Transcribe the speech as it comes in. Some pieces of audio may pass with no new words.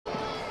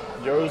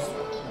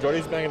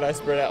Jody's banging I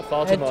spread out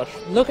far too much.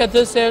 Look at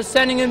this, they're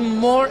sending in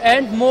more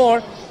and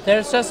more.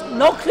 There's just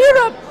no clear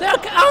up. They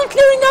aren't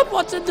clearing up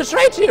what's in the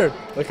trade here.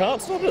 They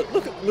can't stop it.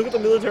 Look at the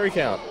military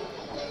count.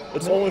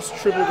 It's almost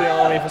triple the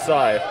army for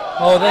Sai.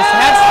 Oh, this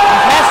has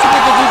to be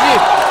the GG.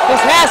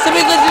 This has to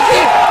be the GG.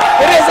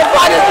 It is the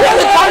final.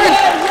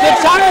 The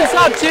Tyrants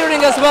are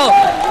cheering as well.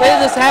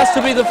 This has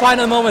to be the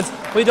final moments.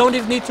 We don't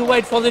even need to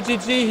wait for the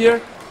GG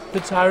here. The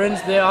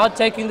Tyrants, they are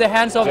taking the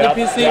hands off the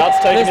PC.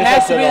 This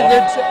has to be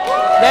the...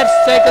 Let's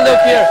take a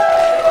look here.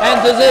 And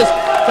this is...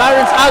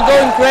 Tyrants are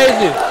going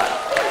crazy.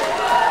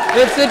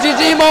 It's the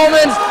GG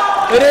moment.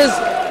 It is...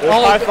 There's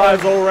high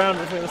fives all around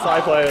between the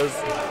Sai players.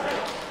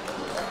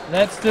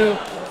 Let's do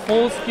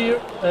full screen.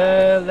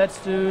 Let's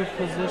do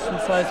position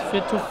size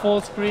fit to full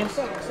screen.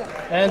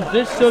 And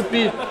this should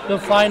be the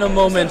final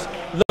moment.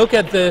 Look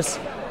at this.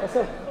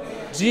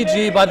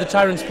 GG by the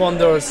Tyrant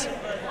Spawnders.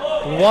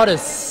 What a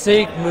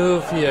sick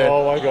move here.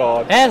 Oh my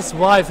god.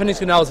 SY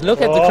finishing out.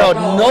 Look at the crowd.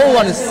 No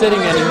one is sitting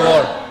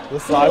anymore. The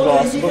Sai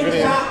boss, look at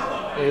him.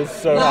 He is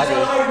so happy.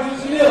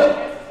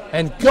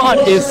 And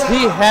God is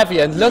he happy.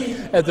 And look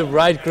at the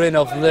right grin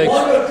of Lick.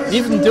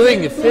 Even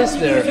doing a fist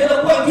there.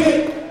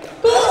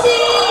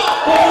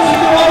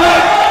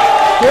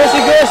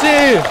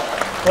 Goshi!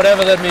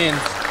 Whatever that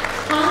means.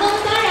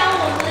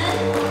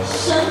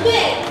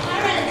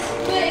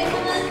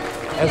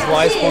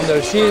 SY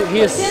Spawnder, he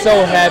is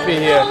so happy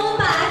here.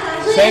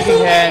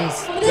 Shaking hands,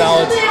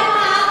 out,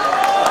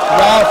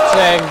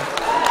 laughing.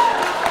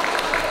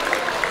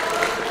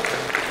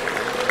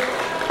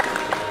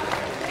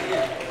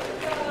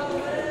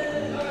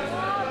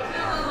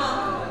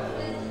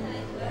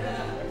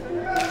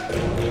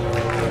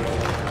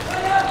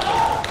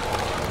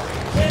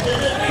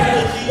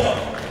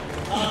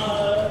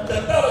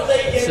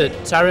 It's the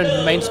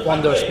Tyrant main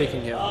Spawnder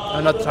speaking here.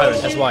 No, not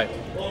Tyrant, SY.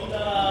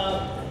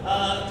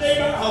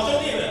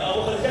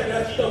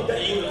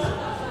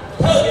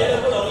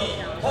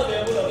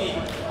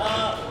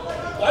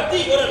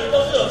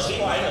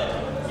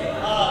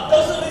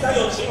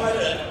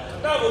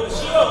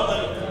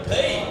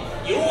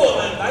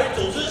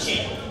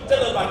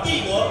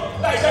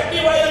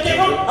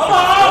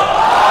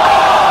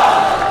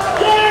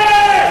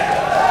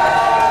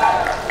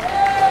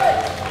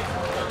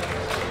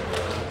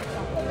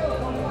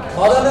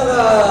好的，那个，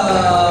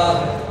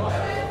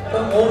我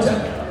们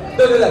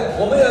对，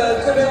我们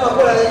这边的话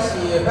过来一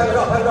起拍个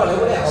照，留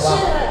个念，好吧？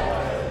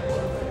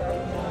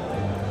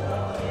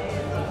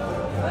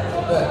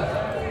对。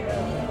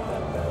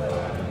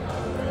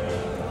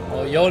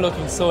Oh, you're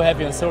looking so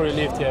happy and so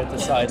relieved here at the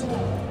side.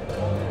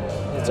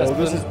 He's just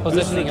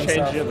positioning himself. This is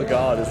changing of the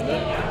guard, isn't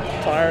it?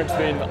 Tyrant's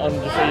been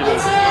undefeated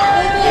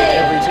in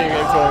every team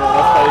game tournament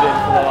they've played in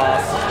for the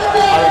last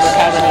I don't know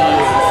how many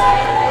years.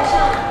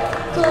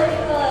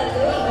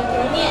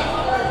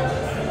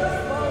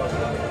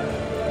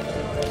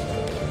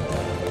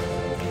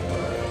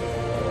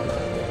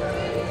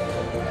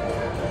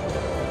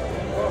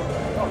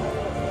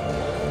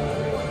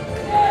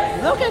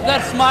 Look at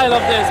that smile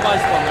of this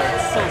Vice Spawnder.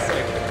 It's so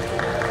sick.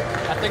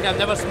 I think I've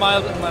never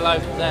smiled in my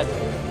life that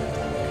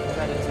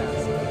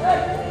intense.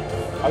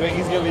 I think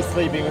he's going to be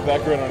sleeping with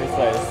that grin on his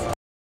face.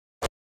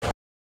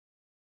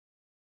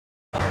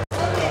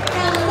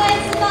 让我们再一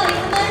次报以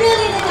他们热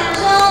烈的掌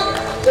声。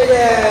谢谢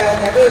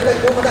两位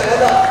给我们带来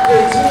的最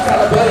精彩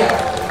的表演。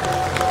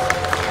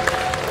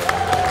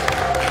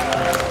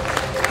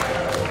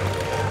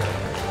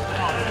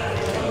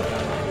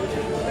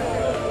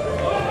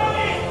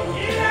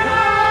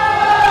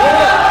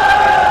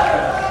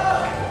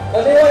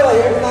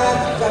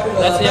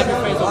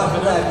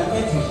 在明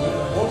天举行，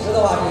同时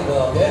的话，这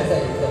个表演赛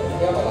也是在明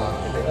天，好吧？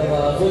那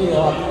么所以的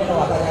话，明天的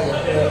话，大家也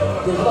是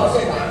准时到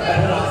现场来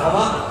捧场，好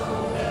吗？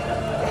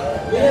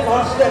明天早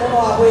上10点钟的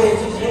话，会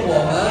进行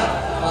我们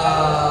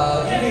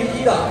1对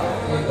1的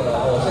这个，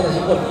现在已经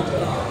过了凌晨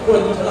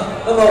了，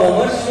那么我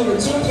们就是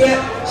今天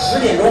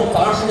10点钟，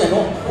早上10点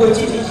钟会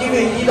进行1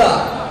对1的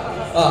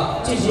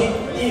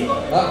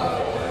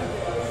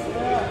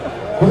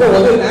不是我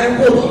对男人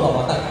过敏，好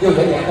吗？有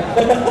原点。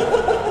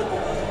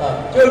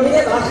就是明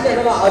天早上10点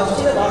钟吧，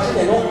今天早上10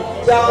点钟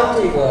将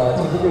这个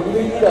进行1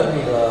对1的这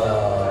个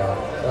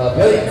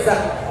表演赛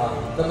啊，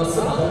那么4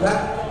场同开，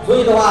所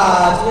以的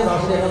话，今天早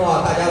上10点钟的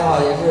话，大家的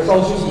话也是稍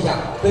微休息一下，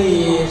可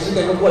以10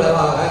点钟过来的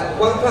话来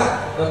观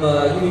看那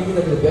么1对1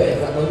的这个表演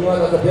赛。那么另外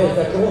呢，在表演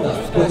赛之后呢，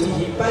会进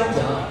行颁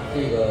奖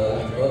这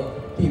个礼盒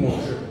闭幕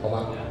式，好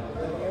吗？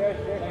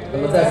那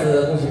么再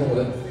次恭喜中国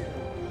队。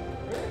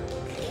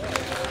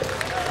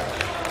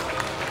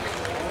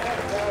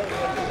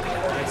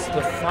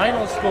 The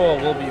final score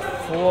will be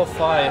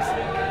 4-5.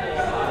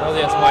 Oh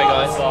yes, my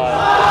guys.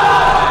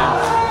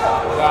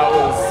 That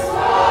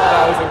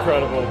was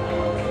incredible.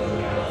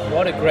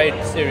 What a great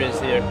series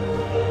here.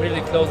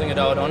 Really closing it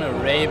out on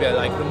Arabia,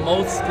 like the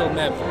most skilled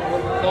map,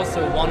 close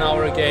to a 1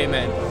 hour game,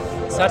 and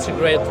such a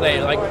great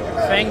play. Like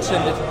Function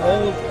did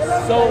hold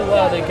so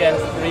well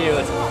against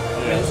Riot.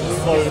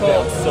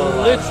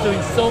 Lutz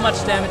doing so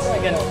much damage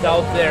against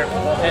Doubt there,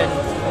 and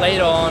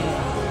later on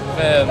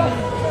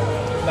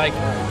like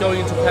going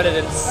into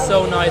competitive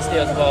so nicely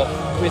as well.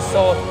 We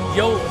saw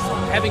Yo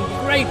having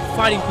great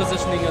fighting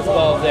positioning as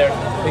well there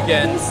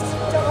against.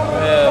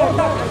 But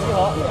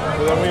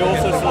then we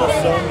also saw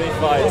so many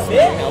fights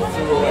being held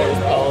through away as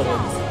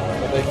paladins.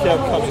 But they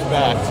kept coming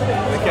back,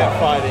 they kept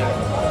fighting,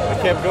 they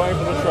kept going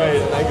for the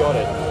trade, and they got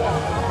it.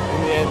 In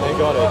the end, they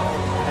got it.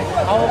 Like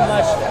how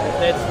much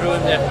they threw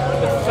in there.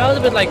 It felt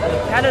a bit like the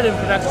paladin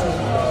production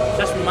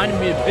just reminded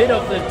me a bit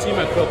of the Team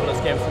Acropolis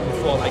games from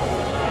before. Like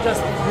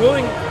just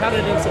throwing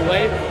paladins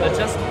away, but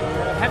just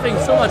having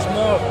so much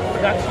more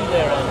production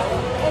there. And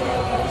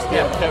just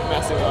kept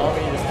massing the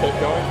army, just kept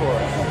going for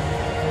it.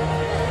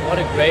 What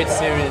a great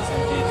series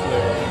indeed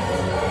here.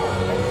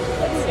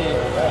 Let's see.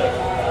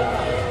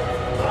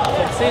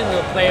 Let's see the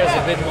players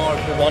a bit more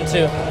if we want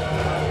to.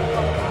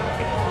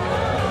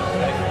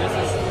 Like this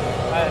is,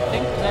 I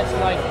think that's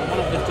like one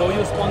of the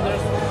Doyo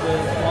sponsors, the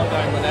small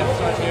guy on the left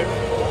side here.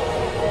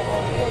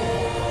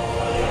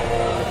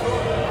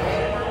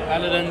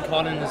 Paladin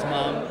calling his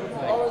mom,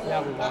 like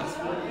everyone.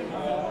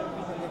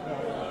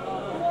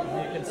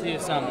 You can see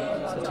some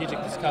strategic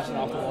discussion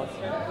afterwards.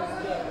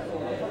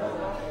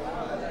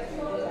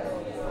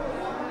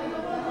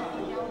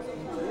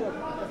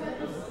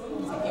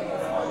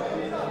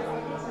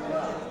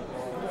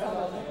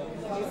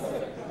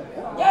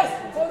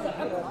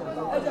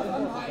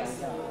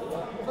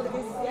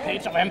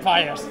 Age of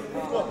Empires.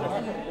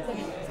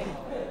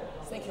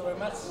 Thank you very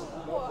much.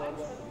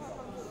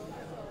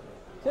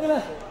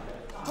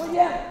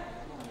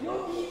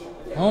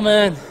 Oh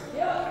man,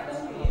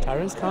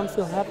 Tyrants can't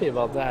feel happy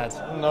about that.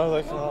 No,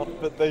 they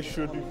can't, but they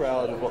should be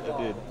proud of what they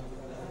did.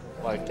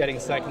 Like Getting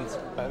second.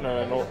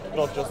 No,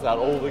 not just that.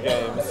 All the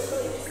games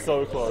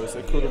so close.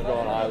 It could have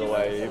gone either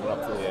way, even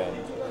up to the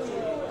end.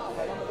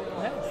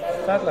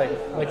 Felt like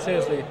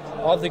seriously,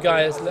 all the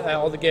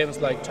games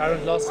like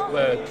Tyrant lost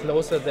were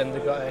closer than the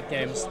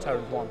games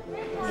Tyrant won.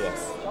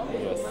 Yes.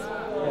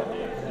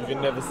 Yeah. You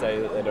can never say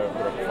that they don't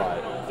put up a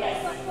fight.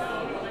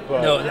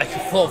 But no, like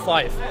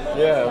 4-5.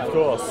 Yeah, of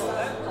course.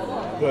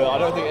 But I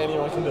don't think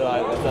anyone can deny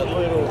that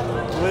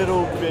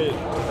little bit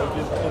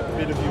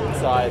of you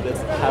inside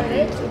that's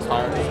happy the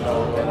Tyrant is no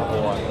longer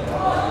number one.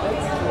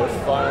 There's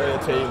finally a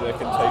team that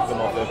can take them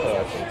off their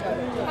perch.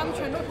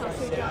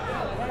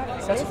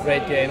 Such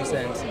great games,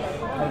 and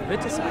I'm a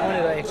bit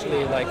disappointed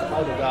actually like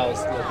how the DAO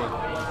is looking.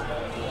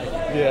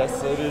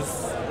 Yes, it is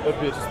a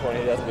bit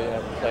disappointing. He hasn't been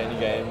able to play any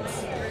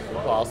games the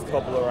past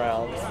couple of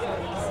rounds.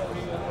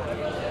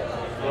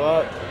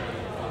 But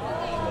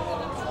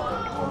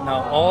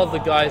now all the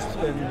guys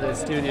in the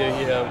studio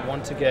here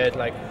want to get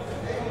like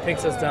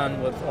pictures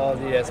done with all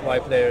the SY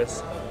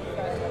players.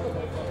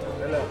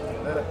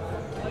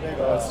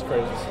 That's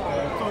crazy.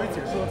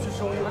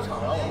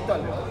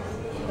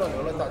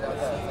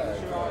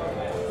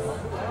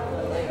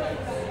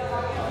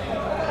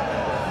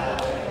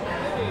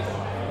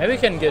 Maybe we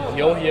can get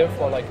Yo here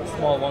for like a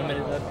small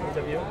 1-minute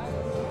interview.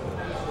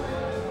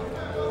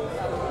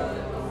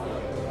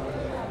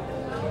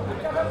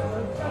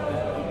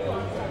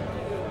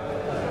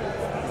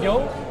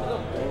 Yo,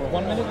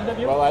 1-minute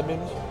interview? Well, admin.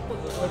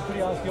 Could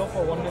you ask Yo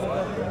for 1-minute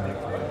interview?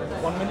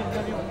 1-minute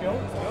interview with Yo?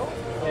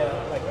 Yeah,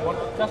 like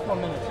just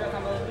 1 minute.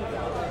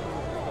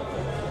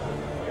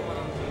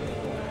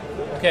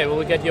 Okay,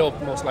 we'll get Yo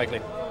most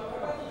likely.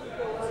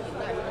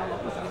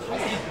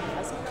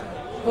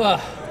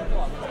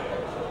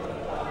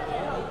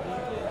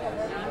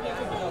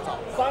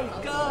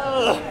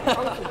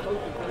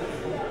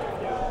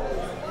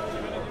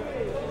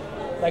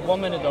 Like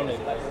 1 minute only.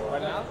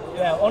 Right now?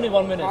 Yeah, only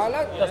 1 minute.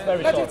 Just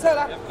very short.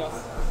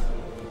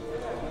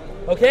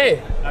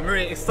 Okay. I'm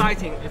very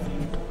exciting if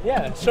you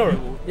Yeah, sure.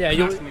 Yeah,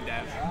 you ask me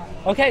that.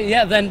 Okay,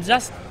 yeah, then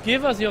just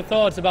give us your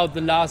thoughts about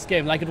the last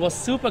game. Like it was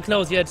super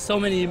close, you had so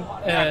many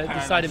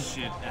decided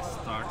shit at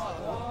start.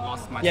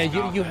 Lost my Yeah,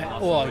 stuff you and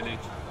had lost the village.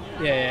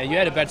 yeah, you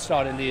had a bad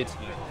start indeed.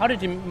 How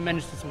did you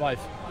manage to survive?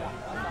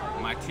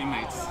 My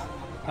teammates.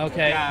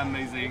 Okay. Yeah,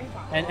 amazing.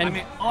 And I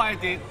mean, all I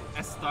did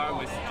at start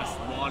was just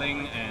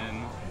walling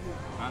and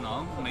I don't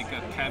know, make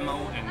a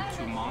camel and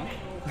 2 monks.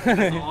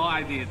 That's all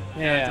I did.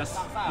 Yeah. Just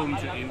boom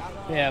to in.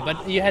 Yeah,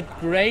 but you had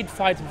great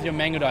fights with your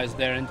mango dice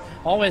there and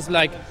always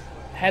like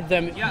had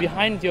them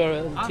behind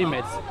your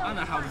teammates. I don't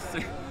know how to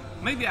say.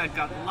 Maybe I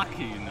got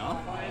lucky, you know?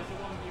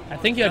 I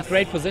think you had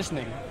great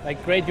positioning,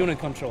 like great unit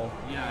control.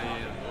 Yeah.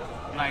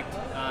 Like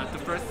the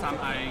first time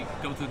I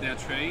go to their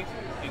trade,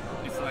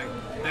 it's like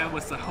there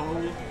was a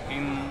hole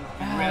in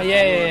red.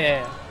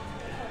 Yeah.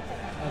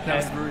 That Okay.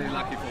 was really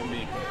lucky for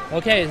me.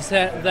 Okay,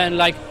 so then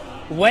like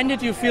when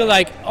did you feel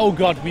like, oh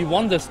god, we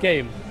won this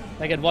game?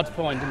 Like at what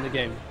point in the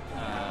game?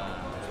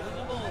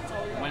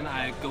 When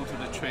I go to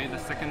the trade the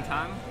second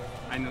time,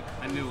 I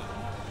knew.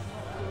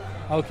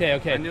 Okay.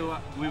 I knew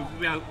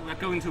we are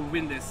going to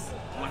win this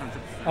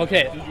 100%.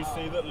 Okay. Did you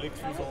see that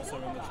Lix was also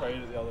in the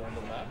trade at the other end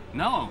of the map?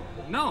 No.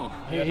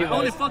 He I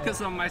only was.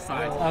 focus on my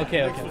side.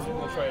 Okay. Lix was in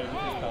the trade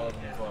with his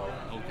paladin as well.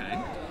 Okay.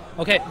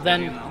 Okay,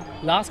 then You know.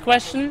 last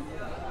question.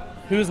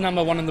 Who's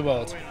number 1 in the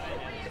world?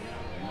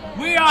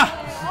 We are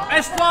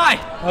SY!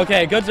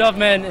 Okay, good job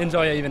man,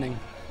 enjoy your evening.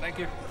 Thank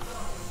you.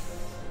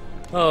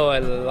 Oh, I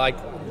like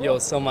Yo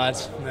so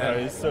much, No,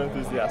 man. he's so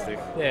enthusiastic.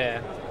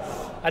 Yeah.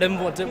 I didn't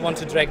want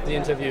to drag the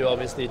interview,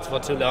 obviously, for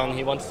too long.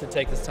 He wants to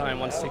take his time,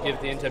 wants to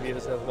give the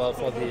interviews as well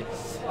for the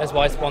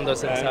SY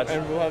sponsors and such.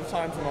 And we'll have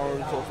time tomorrow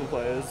to talk to the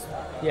players.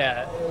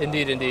 Yeah,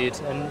 indeed.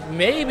 And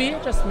maybe,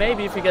 just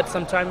maybe, if we get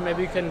some time,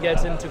 maybe we can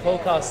get into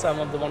co-cast some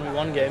of the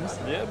 1v1 games.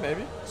 Yeah,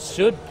 maybe.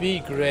 Should be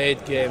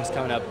great games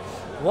coming up.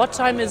 What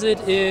time is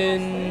it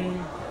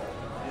in...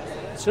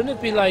 Shouldn't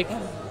it be like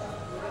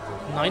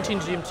 19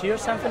 GMT or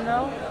something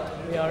now?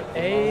 We are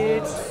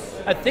 8...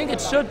 I think it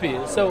should be.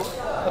 So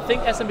I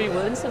think SMB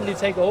will instantly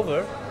take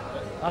over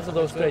after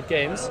those great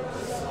games.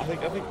 I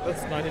think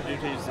that's 90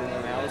 duties in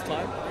an hour's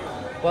time.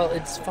 Well,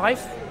 it's 5,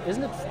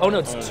 isn't it? Oh no,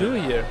 it's 2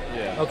 here.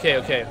 Yeah.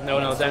 Okay. No,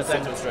 That's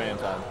that's Australian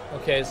time.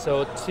 okay.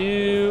 So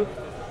 2.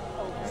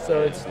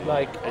 So it's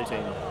like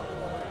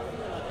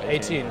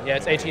 18. Yeah,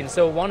 it's 18.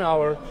 So 1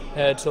 hour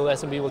till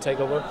SMB will take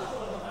over.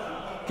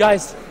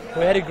 Guys,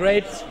 we had a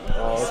great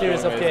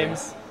series of amazing.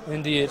 games,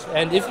 indeed.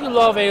 And if you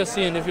love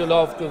AOC and if you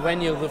love the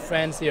venue, the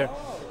friends here,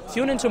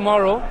 tune in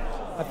tomorrow.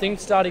 I think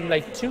starting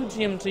like 2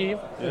 GMT,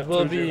 it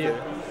will 2 be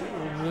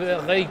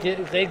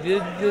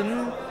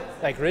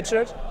like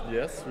Richard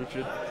Yes,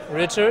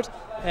 Richard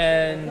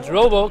and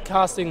Robo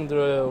casting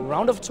the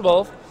round of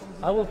 12.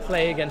 I will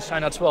play against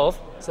China 12,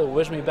 so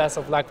wish me best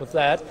of luck with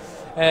that.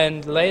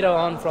 And later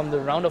on from the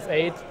round of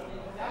 8,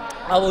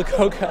 I will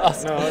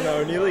co-cast.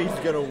 No, Nili's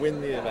going to win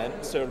the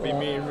event, so it'll be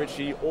me and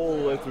Richie all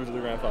the way through to the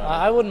grand final.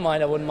 I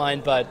wouldn't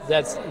mind, but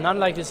that's not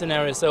likely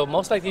scenario. So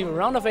most likely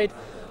round of 8,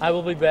 I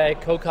will be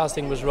back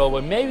co-casting with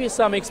Robo. Maybe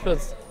some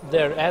experts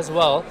there as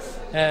well.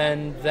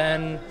 And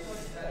then,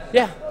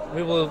 yeah,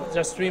 we will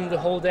just stream the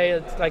whole day.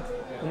 It's like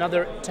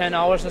another 10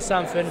 hours or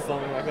something.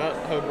 Something like that,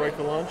 have a break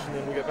for lunch, and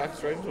then we'll get back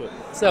straight into it.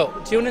 So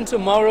tune in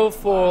tomorrow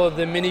for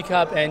the mini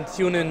cup and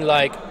tune in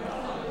like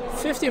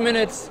 50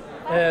 minutes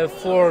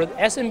for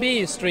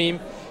SMB stream.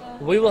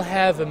 We will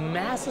have a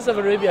Masters of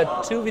Arabia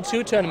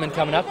 2v2 tournament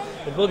coming up.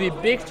 It will be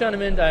a big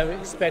tournament. I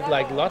expect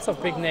like lots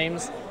of big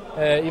names.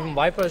 Even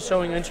Viper is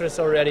showing interest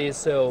already.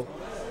 So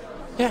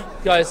yeah,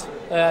 guys,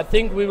 I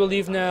think we will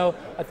leave now.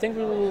 I think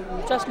we will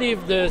just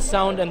leave the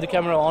sound and the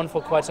camera on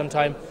for quite some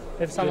time.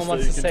 If someone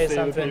wants to say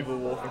something. People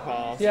walking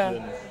past.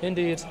 Yeah,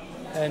 indeed.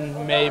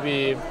 And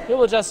maybe we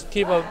will just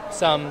keep up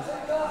some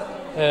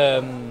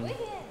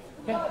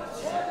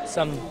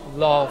some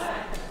love.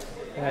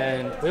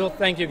 And we will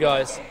thank you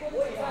guys.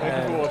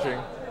 Thank you for watching.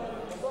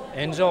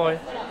 Enjoy.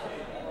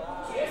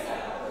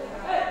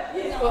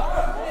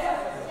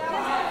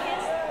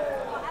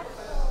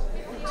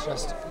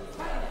 Just,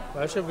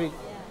 why should we,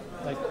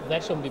 like,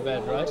 that shouldn't be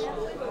bad, right?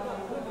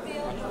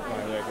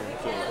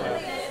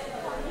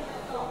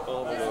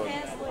 Oh my god.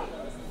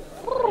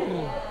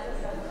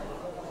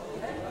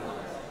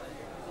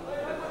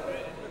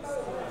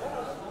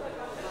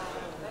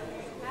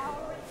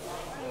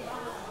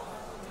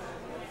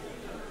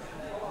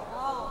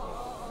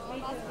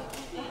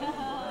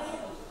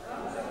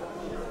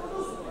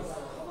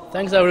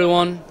 Thanks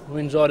everyone,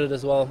 we enjoyed it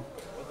as well,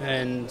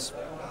 and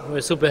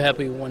we're super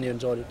happy when you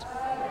enjoyed it.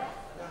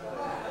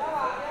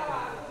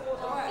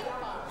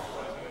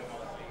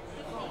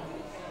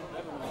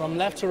 From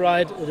left to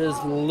right, it is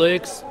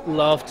Lux,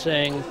 Love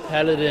Chang,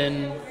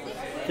 Paladin, I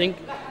think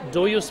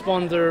Doyu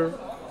Sponder,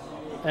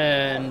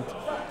 and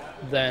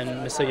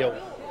then Mr. Yo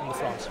in the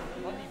front.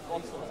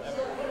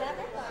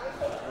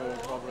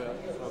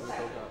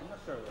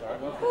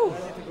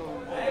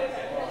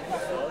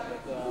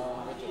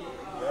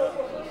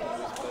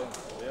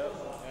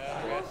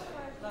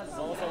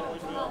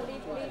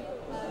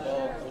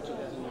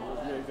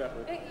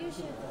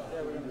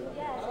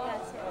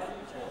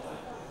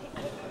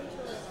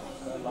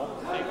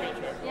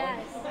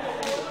 Yes.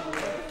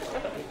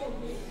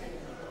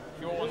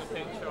 If you all want a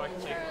picture, I can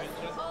take a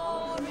picture.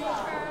 Oh, Richard.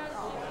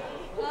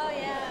 Oh,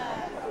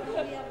 yeah. We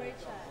have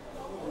Richard.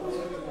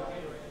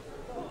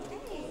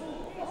 Hey.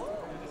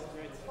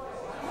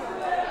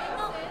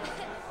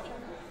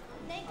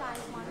 They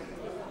guys want to.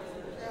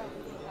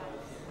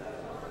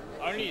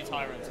 Only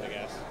tyrants, I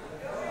guess.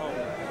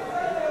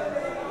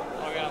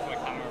 I'll get my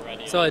camera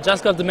ready. So I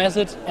just got the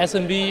message,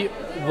 SMB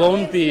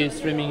won't be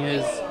streaming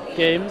his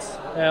games,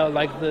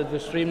 like the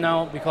stream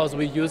now, because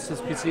we use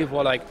his PC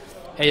for like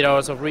 8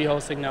 hours of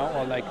rehosting now,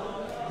 or like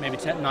maybe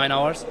 9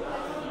 hours.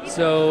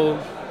 So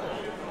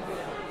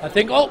I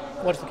think, oh,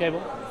 what's the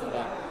cable?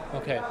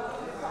 Okay.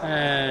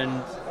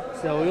 And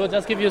so we will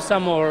just give you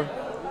some more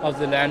of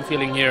the LAN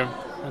feeling here,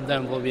 and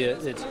then will be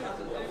it.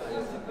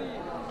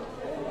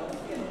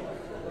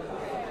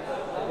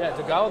 Yeah,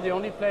 Tagawa, the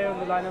only player in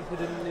the lineup who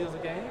didn't lose a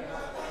game,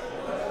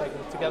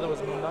 like together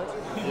with Moonlight.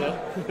 Yeah.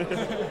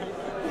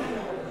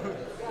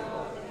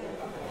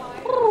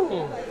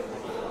 Ooh.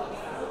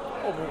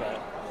 Oh, Moonlight.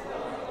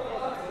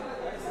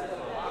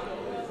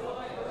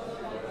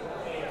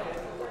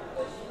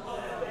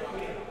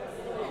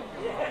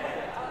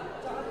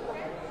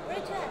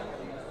 Richard.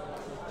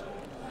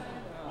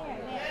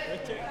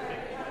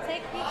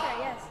 Take picture,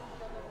 yes.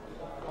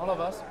 All of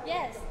us?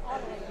 Yes, all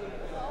of it.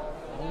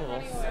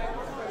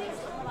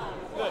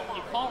 Look,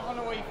 you can't run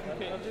away from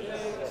pictures.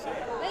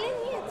 legs.